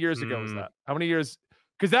 How many years ago was that? How many years?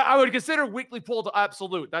 Because that I would consider weekly poll to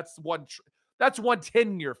absolute. That's one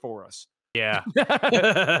 10-year for us. Yeah.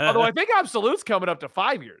 Although I think absolute's coming up to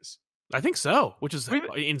 5 years. I think so, which is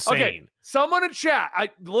insane. Okay, someone in chat,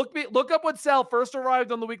 look up when Sal first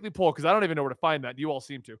arrived on the weekly poll because I don't even know where to find that. You all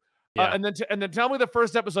seem to. Yeah. And then tell me the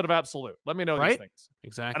first episode of Absolute. Let me know these Right? things. And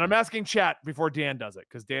Exactly. I'm asking chat before Dan does it,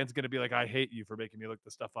 because Dan's gonna be like, "I hate you for making me look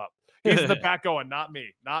this stuff up." He's in the back going, "Not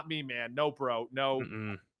me, not me, man. No, bro, no,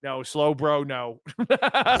 Mm-mm. no, slow, bro, no."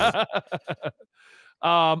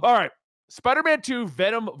 All right. Spider-Man 2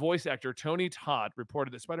 Venom voice actor Tony Todd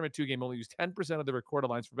reported that Spider-Man 2 game only used 10% of the recorded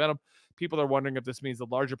lines for Venom. People are wondering if this means the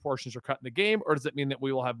larger portions are cut in the game, or does it mean that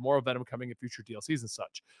we will have more of Venom coming in future DLCs and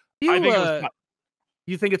such? I You think it was cut.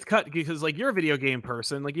 you think it's cut because like you're a video game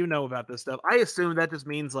person, like you know about this stuff. I assume that just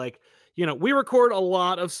means like, we record a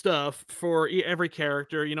lot of stuff for every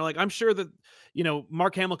character. Like I'm sure that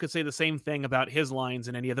Mark Hamill could say the same thing about his lines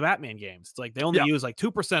in any of the Batman games. It's like they only Yeah. use like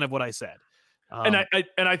 2% of what I said. And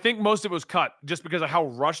I think most of it was cut just because of how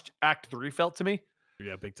rushed Act 3 felt to me.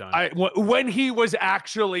 Yeah, big time. When he was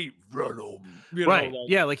actually Venom, Right.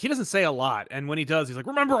 Yeah, like he doesn't say a lot. And when he does, he's like,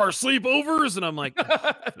 "Remember our sleepovers?" And I'm like,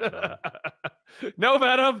 no,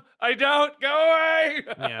 Venom, I don't. Go away.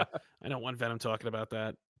 yeah, I don't want Venom talking about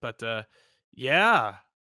that. But yeah.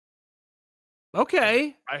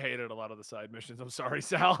 Okay. I hated a lot of the side missions. I'm sorry,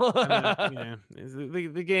 Sal.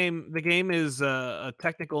 The game is a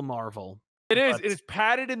technical marvel. It is. But It is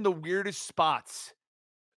padded in the weirdest spots.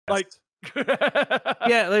 yes. Like,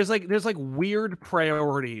 yeah, there's like weird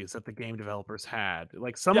priorities that the game developers had.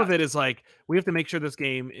 Like some of Yes. it is like we have to make sure this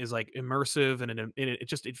game is like immersive and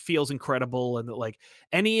it feels incredible, and that like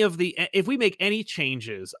if we make any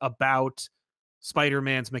changes about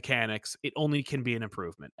Spider-Man's mechanics, it only can be an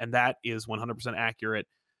improvement, and that is 100% accurate.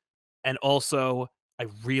 And also, I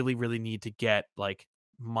really, really need to get like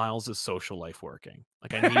Miles's social life working.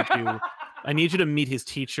 Like I need you to meet his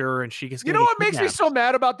teacher, and she gets. You know what makes me so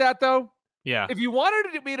mad about that, though? Yeah. If you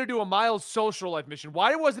wanted me to do a Miles social life mission,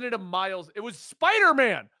 why wasn't it a Miles? It was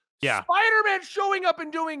Spider-Man. Yeah. Spider-Man showing up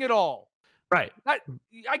and doing it all. Right. I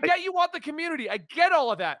get you want the community. I get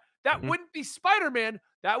all of that. That Mhm. wouldn't be Spider-Man.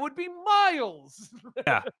 That would be Miles.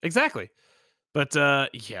 Yeah, exactly. But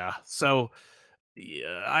yeah, so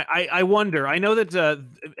yeah, I wonder. I know that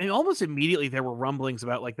and almost immediately there were rumblings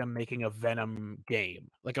about like them making a Venom game,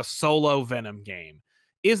 like a solo Venom game.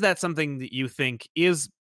 Is that something that you think is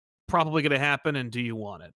probably going to happen, and do you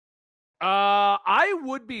want it? I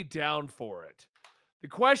would be down for it. The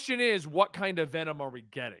question is, what kind of Venom are we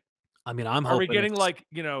getting? I mean, I'm Are we hoping getting it's like,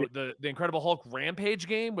 the Incredible Hulk Rampage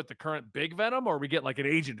game with the current big Venom, or we get like an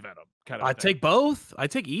Agent Venom kind of I'd thing? take both. I'd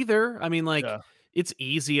take either. I mean, like Yeah. it's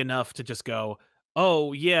easy enough to just go,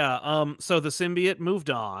 "Oh, yeah, so the symbiote moved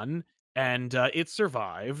on and it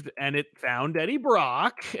survived and it found Eddie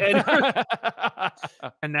Brock and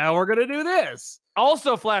and now we're going to do this."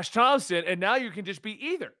 Also Flash Thompson, and now you can just be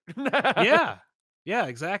either. Yeah. Yeah,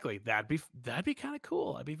 exactly. That'd be kind of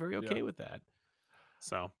cool. I'd be very okay Yeah. with that.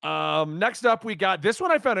 So, Next up, we got this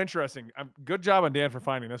one I found interesting. Good job on Dan for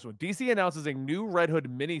finding this one. DC announces a new Red Hood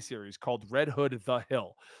miniseries called Red Hood The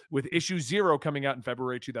Hill, with issue 0 coming out in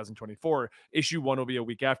February 2024. Issue 1 will be a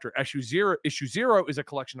week after. Issue 0 is a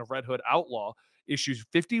collection of Red Hood Outlaw issues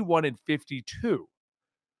 51 and 52.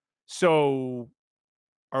 So,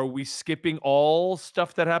 are we skipping all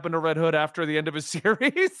stuff that happened to Red Hood after the end of a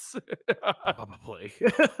series? probably.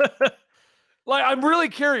 Like, I'm really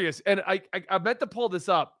curious, and I meant to pull this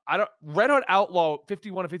up. Red Hood Outlaw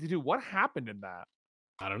 51 and 52. What happened in that?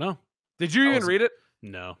 I don't know. Did you even read it?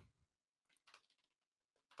 No.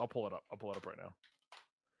 I'll pull it up. I'll pull it up right now.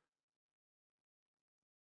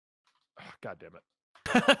 Oh, God damn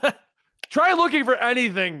it. Try looking for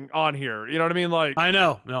anything on here. You know what I mean? Like, I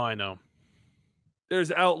know. No, I know.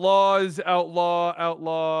 there's Outlaw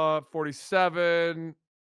 47.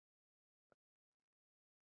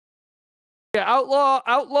 Yeah,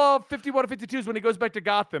 Outlaw 51 and 52 is when he goes back to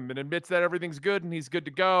Gotham and admits that everything's good and he's good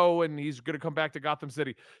to go and he's going to come back to Gotham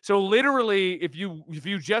City. So literally, if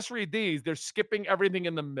you just read these, they're skipping everything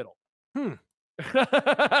in the middle.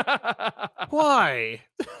 Why?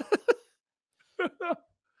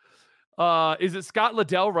 Is it Scott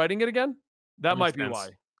Liddell writing it again? That might be why.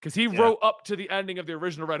 Because he wrote up to the ending of the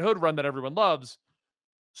original Red Hood run that everyone loves.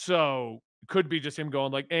 So could be just him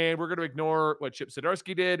going like, and we're going to ignore what Chip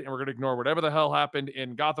Zdarsky did, and we're going to ignore whatever the hell happened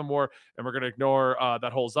in Gotham War, and we're going to ignore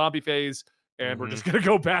that whole zombie phase, and we're just going to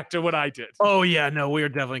go back to what I did. Oh yeah, no, we are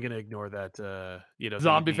definitely going to ignore that.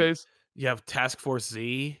 Zombie phase. You have Task Force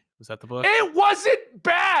Z. Was that the book? It wasn't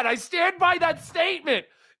bad. I stand by that statement.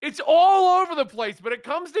 It's all over the place, but it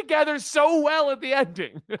comes together so well at the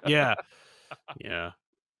ending. Yeah. Yeah.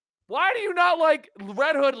 Why do you not like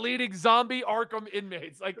Red Hood leading zombie Arkham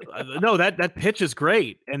inmates? Like, no, that pitch is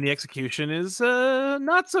great, and the execution is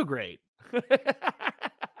not so great.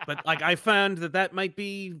 But like I found that might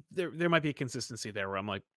be there might be a consistency there where I'm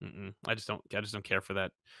like, I just don't care for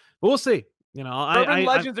that. But we'll see. You know, Urban I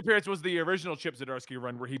Legends appearance was the original Chip Zdarsky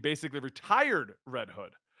run where he basically retired Red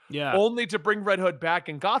Hood, yeah, only to bring Red Hood back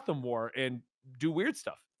in Gotham War and do weird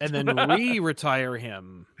stuff. and then re-retire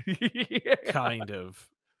him, Yeah. kind of.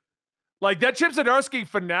 Like that Chip Zdarsky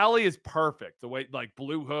finale is perfect. The way like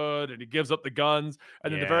Blue Hood and he gives up the guns,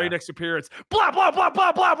 and then the very Yeah. next appearance, blah blah blah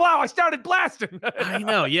blah blah blah. I started blasting. I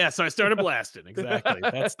know. Yeah, so I started blasting. Exactly.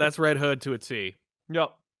 That's Red Hood to a T.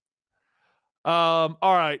 Yep. All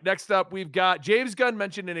right. Next up, we've got James Gunn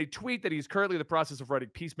mentioned in a tweet that he's currently in the process of writing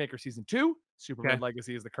Peacemaker season 2. Superman Okay.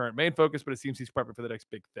 Legacy is the current main focus, but it seems he's prepping for the next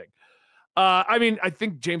big thing. I mean, I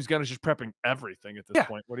think James Gunn is just prepping everything at this Yeah.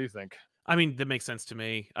 point. What do you think? I mean, that makes sense to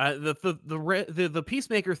me. The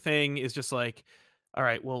Peacemaker thing is just like, all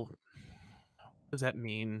right, well, what does that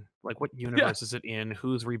mean? Like, what Yeah. universe is it in?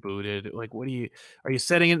 Who's rebooted? Like, what are you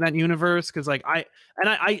setting in that universe? Because like I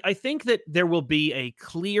think that there will be a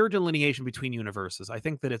clear delineation between universes. I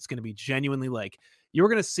think that it's going to be genuinely like you're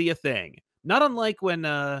going to see a thing, not unlike when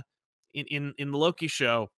in the Loki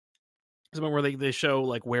show. Something where they show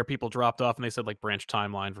like where people dropped off and they said like branch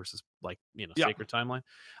timeline versus like Yeah. sacred timeline.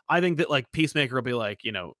 I think that like Peacemaker will be like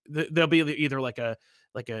there'll be either like a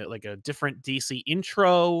different DC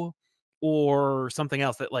intro or something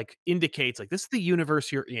else that like indicates like this is the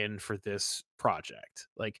universe you're in for this project.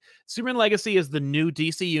 Like Superman Legacy is the new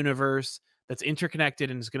DC universe that's interconnected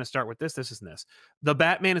and is going to start with this, and this. The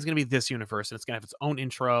Batman is going to be this universe and it's going to have its own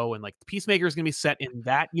intro, and like the Peacemaker is going to be set in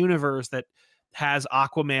that universe that has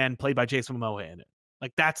Aquaman played by Jason Momoa in it.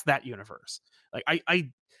 Like that's that universe. Like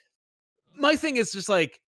my thing is just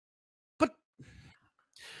like, but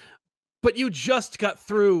you just got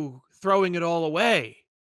through throwing it all away.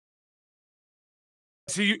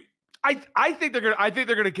 So I think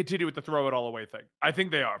they're gonna continue with the throw it all away thing. I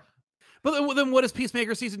think they are. But then what is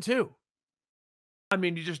Peacemaker season 2? I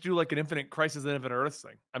mean, you just do like an Infinite Crisis and Infinite Earths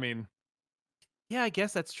thing. I mean, Yeah, I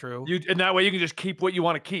guess that's true. and that way you can just keep what you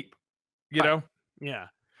want to keep. You know? Yeah.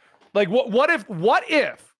 Like what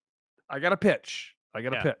if I got a pitch. I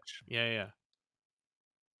got a pitch. Yeah.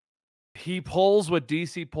 He pulls what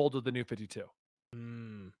DC pulled with the New 52.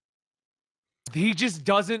 He just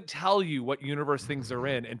doesn't tell you what universe things are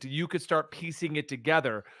in, and you could start piecing it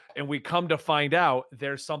together. And we come to find out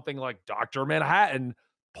there's something like Dr. Manhattan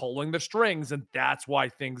pulling the strings, and that's why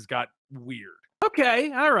things got weird.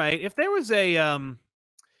 Okay, all right. If there was a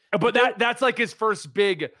but that's like his first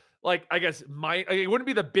big, like I guess it wouldn't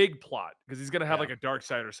be the big plot because he's gonna have like a dark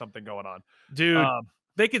side or something going on, dude.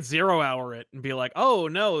 They could 0 hour it and be like, oh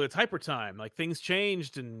no, it's hyper time. Like things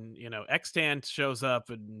changed and Extant shows up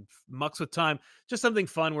and mucks with time. Just something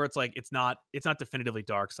fun where it's like it's not definitively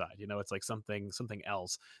dark side. It's like something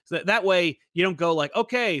else. So that way you don't go like,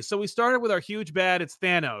 okay, so we started with our huge bad, it's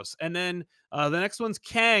Thanos, and then the next one's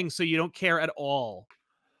Kang, so you don't care at all.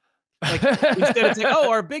 Like instead it's like,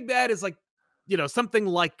 oh, our big bad is like something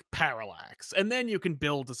like Parallax, and then you can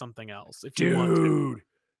build to something else if you want to.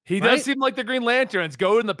 He does seem like the Green Lanterns.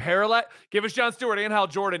 Go in the Parallax. Give us John Stewart and Hal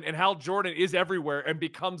Jordan, and Hal Jordan is everywhere and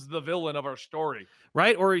becomes the villain of our story.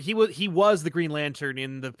 Right? Or he was the Green Lantern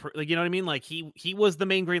in the you know what I mean? Like he was the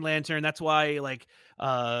main Green Lantern. That's why like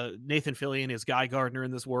Nathan Fillion is Guy Gardner in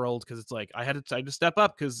this world, because it's like I had to step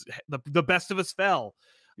up because the best of us fell.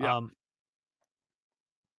 Yeah.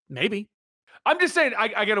 Maybe. I'm just saying,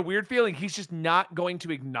 I get a weird feeling he's just not going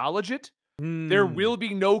to acknowledge it. There will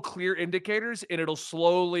be no clear indicators, and it'll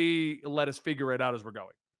slowly let us figure it out as we're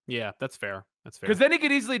going. Yeah, that's fair. Because then he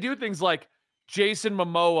could easily do things like Jason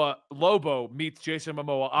Momoa Lobo meets Jason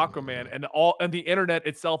Momoa Aquaman, and the internet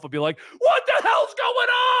itself will be like, "What the hell's going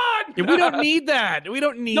on?" Yeah, we don't need that. We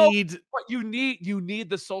don't need. No, but you need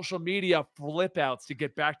the social media flip outs to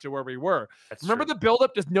get back to where we were. Remember the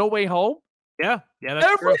buildup to No Way Home? Yeah, that's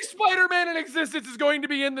every true. Spider-Man in existence is going to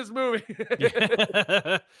be in this movie.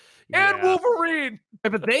 Yeah. And Wolverine.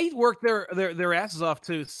 But they worked their asses off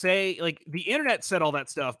to say, like, the internet said all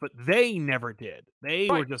that stuff, but they never did. They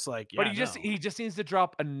were just like, yeah, but he just needs to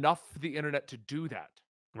drop enough for the internet to do that.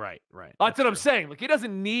 Right. That's what I'm saying. Like, he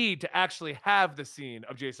doesn't need to actually have the scene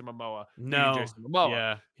of Jason Momoa. No. Jason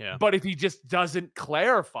Momoa. Yeah. But if he just doesn't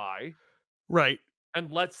clarify, right,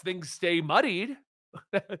 and lets things stay muddied.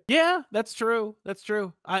 Yeah, that's true.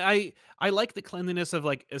 I like the cleanliness of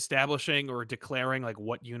like establishing or declaring like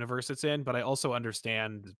what universe it's in, but I also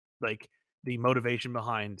understand like the motivation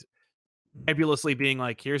behind nebulously being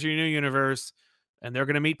like, here's your new universe, and they're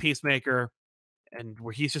gonna meet Peacemaker, and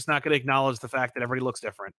where he's just not gonna acknowledge the fact that everybody looks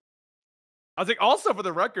different. I was like, also for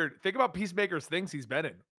the record, think about Peacemaker's things he's been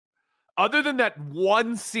in. Other than that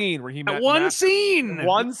one scene where he met one scene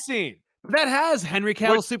that has Henry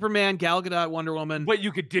Cavill, Superman, Gal Gadot, Wonder Woman, but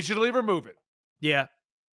you could digitally remove it. Yeah.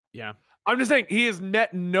 I'm just saying he has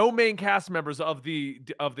met no main cast members of the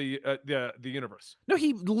universe. No,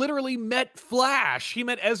 he literally met Flash. He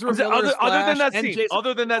met Ezra Miller. Other than that scene.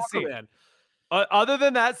 Other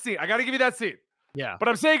than that scene, I got to give you that scene. Yeah. But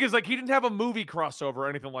I'm saying is like he didn't have a movie crossover or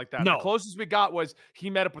anything like that. No. The closest we got was he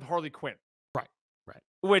met up with Harley Quinn. Right.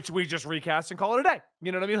 Which we just recast and call it a day.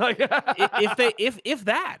 You know what I mean? Like if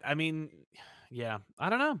that, I mean, yeah, I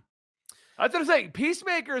don't know. That's what I'm saying.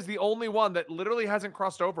 Peacemaker is the only one that literally hasn't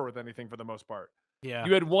crossed over with anything for the most part. Yeah.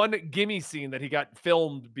 You had one gimme scene that he got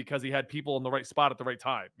filmed because he had people in the right spot at the right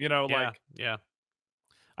time. You know, yeah.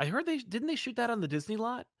 I heard didn't they shoot that on the Disney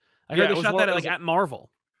lot? I heard they shot that at Marvel.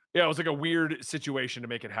 Yeah, it was like a weird situation to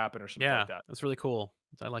make it happen or something like that. That's really cool.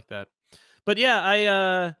 I like that. But yeah,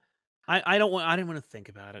 I didn't want to think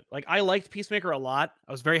about it. Like I liked Peacemaker a lot.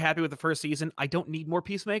 I was very happy with the first season. I don't need more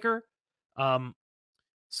Peacemaker.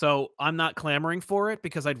 So I'm not clamoring for it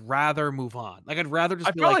because I'd rather move on. Like I'd rather just.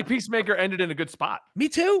 I feel like Peacemaker ended in a good spot. Me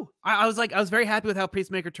too. I was very happy with how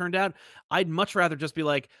Peacemaker turned out. I'd much rather just be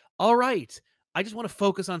like, all right, I just want to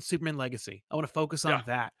focus on Superman Legacy. I want to focus on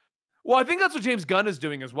that. Well, I think that's what James Gunn is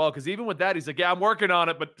doing as well. Because even with that, he's like, yeah, I'm working on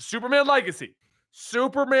it, but Superman Legacy,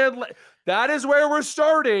 that is where we're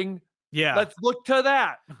starting. Yeah, let's look to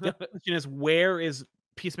that. The question is, where is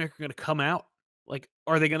Peacemaker going to come out? Like,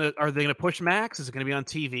 are they gonna push Max? Is it going to be on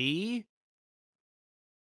TV?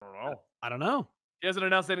 I don't know. He hasn't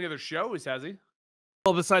announced any other shows, has he?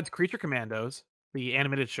 Well, besides Creature Commandos, the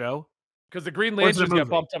animated show, because the Green Lanterns got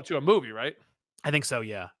bumped up to a movie, right? I think so,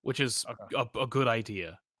 yeah. Which is a good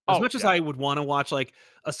idea. As much as I would want to watch like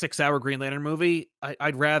a 6-hour Green Lantern movie,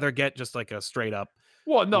 I'd rather get just like a straight up.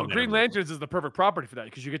 Well, no, Green Lanterns is the perfect property for that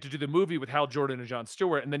because you get to do the movie with Hal Jordan and Jon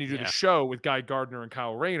Stewart, and then you do the show with Guy Gardner and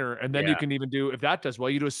Kyle Rayner, and then you can even do, if that does well,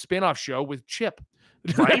 you do a spin-off show with Chip.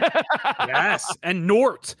 Right? Yes, and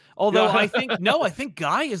Nort. Although I think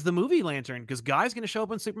Guy is the movie Lantern because Guy's going to show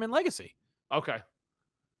up in Superman Legacy. Okay.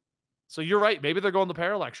 So you're right. Maybe they're going the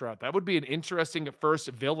Parallax route. That would be an interesting first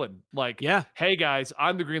villain. Like, hey guys,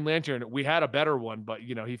 I'm the Green Lantern. We had a better one, but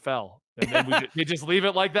you know he fell, and then we just leave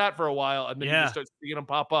it like that for a while, and then you just start seeing them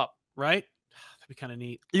pop up. Right? That'd be kind of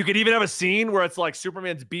neat. You could even have a scene where it's like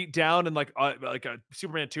Superman's beat down in like a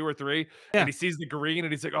Superman 2 or 3, and he sees the green,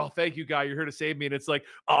 and he's like, "Oh, thank you, Guy. You're here to save me." And it's like,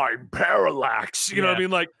 "I'm Parallax." You know what I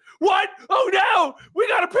mean? Like, what? Oh no, we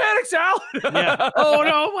got a panic, Sal. Oh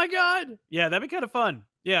no, oh my God. Yeah, that'd be kind of fun.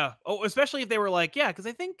 Yeah. Oh, especially if they were like, because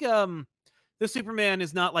I think the Superman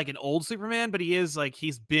is not like an old Superman, but he is like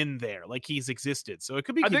he's been there, like he's existed. So it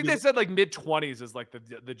could be. I think they said like mid-20s is like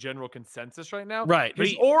the general consensus right now. Right.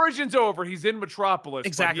 His origin's over. He's in Metropolis.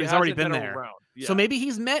 Exactly. He's already been there. Yeah. So maybe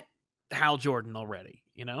he's met Hal Jordan already.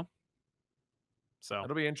 You know. So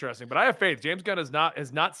it'll be interesting. But I have faith. James Gunn has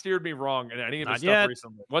not steered me wrong in any of his stuff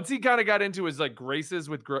recently. Once he kind of got into his like graces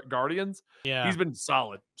with Guardians, he's been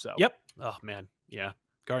solid. So Oh man. Yeah.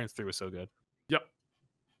 Guardians 3 was so good. Yep.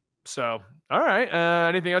 So, all right.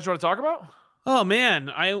 Anything else you want to talk about? Oh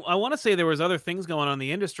man, I want to say there was other things going on in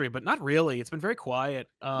the industry, but not really. It's been very quiet.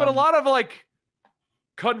 But a lot of like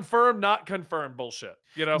confirmed, not confirmed bullshit.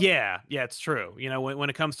 You know? Yeah, it's true. You know, when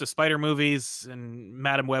it comes to Spider movies and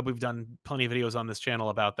Madam Web, we've done plenty of videos on this channel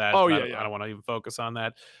about that. Oh I don't want to even focus on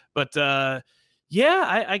that. But I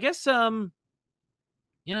guess you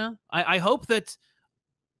know, I hope that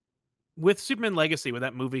with Superman Legacy, when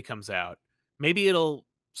that movie comes out, maybe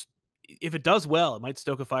if it does well, it might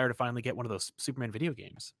stoke a fire to finally get one of those Superman video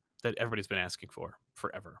games that everybody's been asking for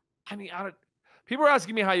forever. I mean, people are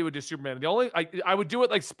asking me how you would do Superman. I would do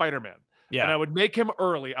it like Spider-Man. Yeah. And I would make him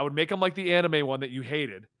early. I would make him like the anime one that you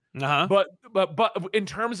hated. But in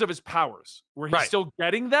terms of his powers, where he's still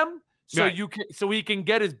getting them, so he can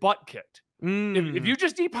get his butt kicked. If you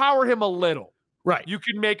just depower him a little, you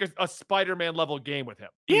can make a Spider-Man level game with him.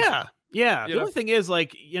 Easily. Yeah. The only thing is,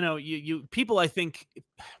 like, you know, people, I think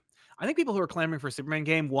people who are clamoring for a Superman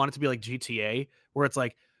game want it to be like GTA, where it's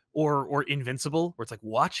like, or Invincible, where it's like,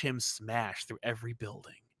 watch him smash through every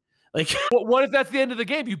building. Like, what if that's the end of the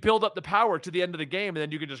game? You build up the power to the end of the game, and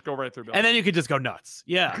then you can just go right through buildings. And then you could just go nuts.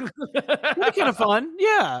 Yeah. That'd be kind of fun.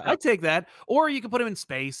 Yeah, I'd take that. Or you could put him in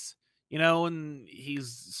space, you know, and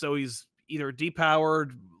he's either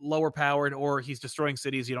depowered, lower powered, or he's destroying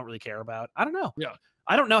cities you don't really care about. I don't know. Yeah.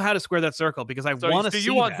 I don't know how to square that circle because I So, want to so see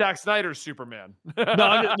you want that. Zack Snyder's Superman? No,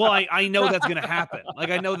 I know that's gonna happen. Like,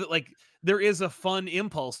 I know that, like, there is a fun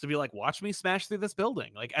impulse to be like, watch me smash through this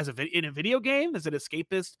building. Like, as in a video game, as an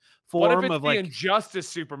escapist What if form it's of the like, Injustice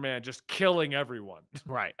Superman just killing everyone?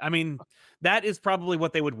 right? I mean, that is probably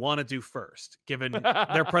what they would want to do first, given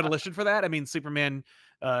their predilection for that. I mean, Superman,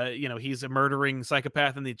 he's a murdering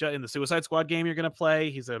psychopath in the Suicide Squad game you're gonna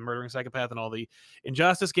play. He's a murdering psychopath in all the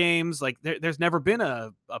Injustice games. Like, there's never been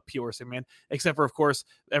a pure Superman, except for, of course,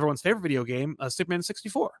 everyone's favorite video game, Superman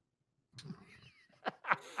 64.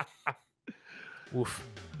 Oof.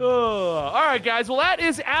 Oh, all right, guys. Well, that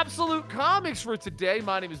is Absolute Comics for today.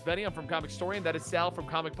 My name is Benny. I'm from Comic Historian. That is Sal from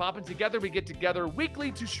Comic Poppin'. Together, we get together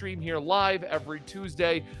weekly to stream here live every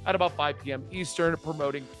Tuesday at about 5 p.m. Eastern,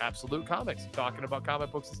 promoting Absolute Comics, talking about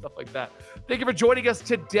comic books and stuff like that. Thank you for joining us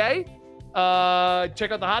today.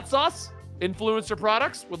 Check out the hot sauce, influencer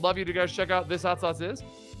products. Would love you to guys check out This Hot Sauce Is.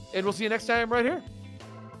 And we'll see you next time right here.